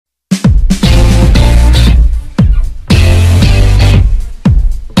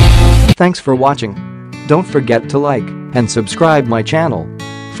Thanks for watching. Don't forget to like and subscribe my channel.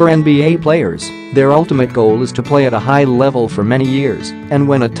 For NBA players, their ultimate goal is to play at a high level for many years and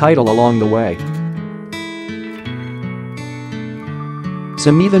win a title along the way.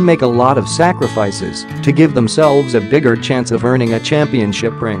 Some even make a lot of sacrifices to give themselves a bigger chance of earning a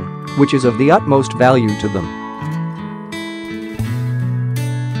championship ring, which is of the utmost value to them.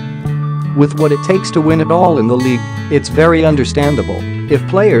 With what it takes to win it all in the league, it's very understandable if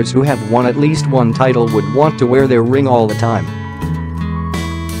players who have won at least one title would want to wear their ring all the time.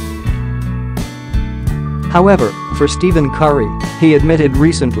 However, for Stephen Curry, he admitted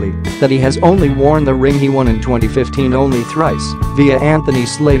recently that he has only worn the ring he won in 2015 only thrice, via Anthony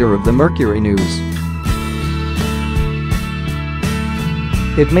Slater of the Mercury News.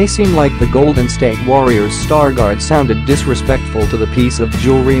 It may seem like the Golden State Warriors star guard sounded disrespectful to the piece of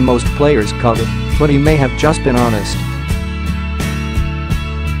jewelry most players covet, but he may have just been honest.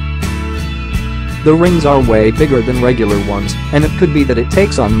 The rings are way bigger than regular ones, and it could be that it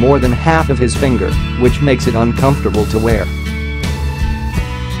takes on more than half of his finger, which makes it uncomfortable to wear.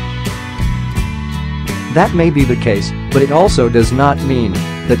 That may be the case, but it also does not mean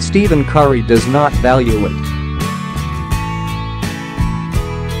that Stephen Curry does not value it.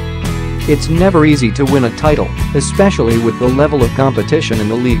 It's never easy to win a title, especially with the level of competition in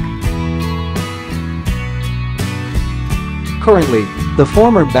the league. Currently, the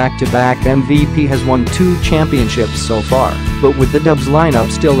former back-to-back MVP has won 2 championships so far, but with the Dubs lineup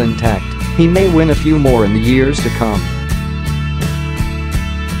still intact, he may win a few more in the years to come.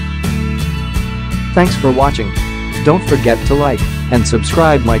 Thanks for watching. Don't forget to like and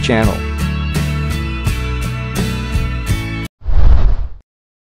subscribe my channel.